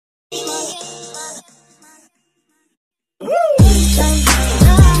Selamat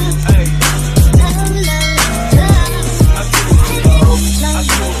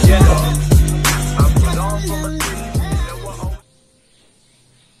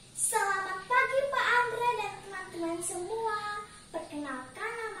pagi Pak Andre dan teman-teman semua.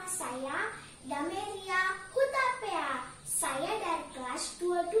 Perkenalkan nama saya Dameria Hutapea. Saya dari kelas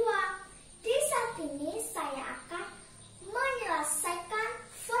 22. Di saat ini saya akan menyelesaikan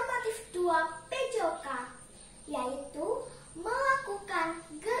formatif 2 PJOK, yaitu melakukan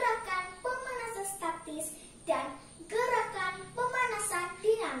gerakan pemanasan statis dan gerakan pemanasan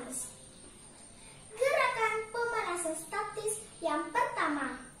dinamis. Gerakan pemanasan statis yang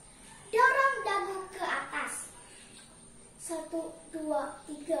pertama, dorong dagu ke atas. 1, 2,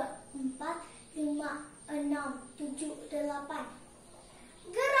 3, 4, 5, 6, 7, 8.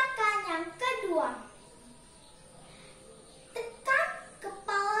 Gerakan yang kedua, tekan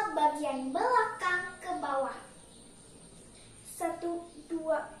kepala bagian belakang ke bawah. 1,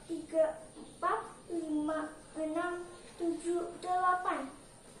 2, 3, 4, 5, 6, 7, 8.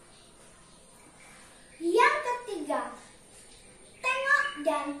 Yang ketiga, tengok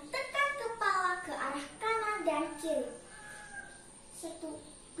dan tekan kepala ke arah kanan dan kiri. 1,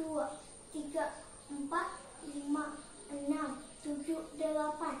 2, 3, 4, 5, 6, 7,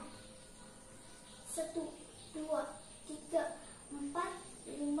 8. 1, 2, 3, 4,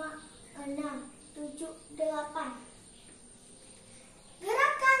 5, 6, 7, 8.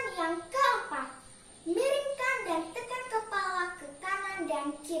 Gerakan yang keempat, miringkan dan tekan kepala ke kanan dan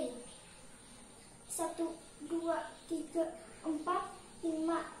kiri. 1, 2, 3, 4,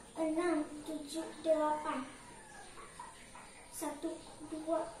 5, 6, 7, 8. 1,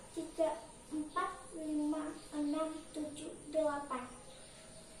 2, 3, 4, 5, 6, 7, 8.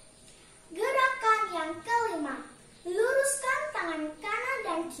 Gerakan yang kelima, luruskan tangan kanan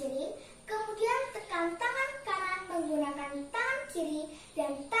dan kiri, kemudian tekan tangan kanan menggunakan tangan kiri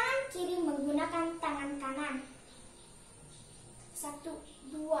dan tangan kiri menggunakan tangan kanan. 1,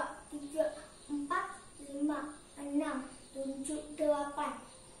 2, 3, 4, 5, 6, 7, 8.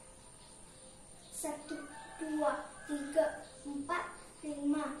 1, 2, 3, 4,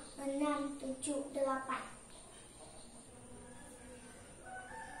 5, 6, 7, 8.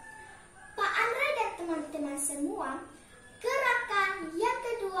 Pak Andre dan teman-teman semua, gerakan yang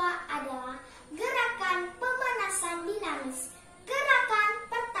kedua adalah gerakan pemanasan dinamis. Gerakan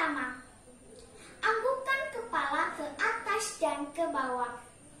pertama, anggukkan kepala ke atas dan ke bawah.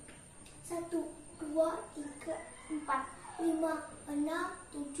 1, 2, 3, 4, 5, 6,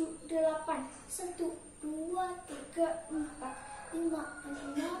 7, 8. 1, 2, 3, 4, 5,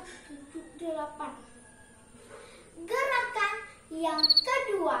 6, 7, 8. Gerakan yang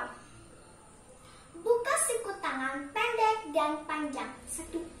kedua, buka siku tangan pendek dan panjang.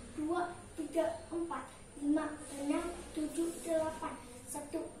 1, 2, 3, 4, 5, 6, 7, 8.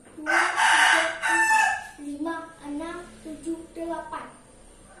 1, 2, 3, 4, 5, 6, 7, 8.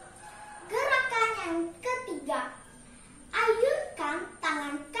 Gerakan yang ketiga, ayunkan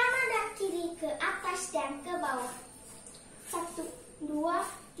tangan kanan dan kiri ke atas dan ke bawah. 1, 2,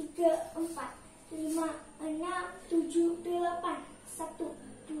 3, 4, 5, 6, 7, 8. 1,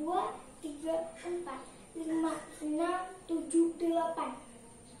 2, 3, 4, 5, 6, 7, 8.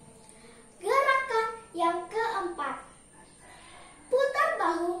 Gerakan yang keempat, putar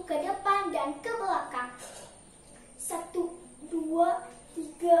bahu ke depan dan ke belakang. 1, 2,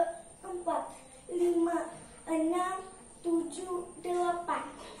 3, 4, 5, 6, 7, 8.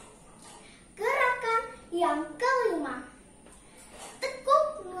 Gerakan yang kelima,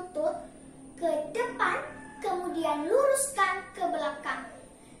 tekuk lutut ke depan, kemudian luruskan ke belakang.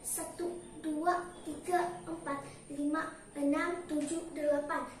 1, 2, 3, 4, 5, 6, 7,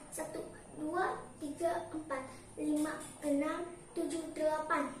 8. 1, 2, 3, 4, 5, 6, 7,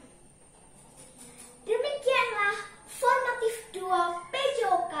 8. Demikianlah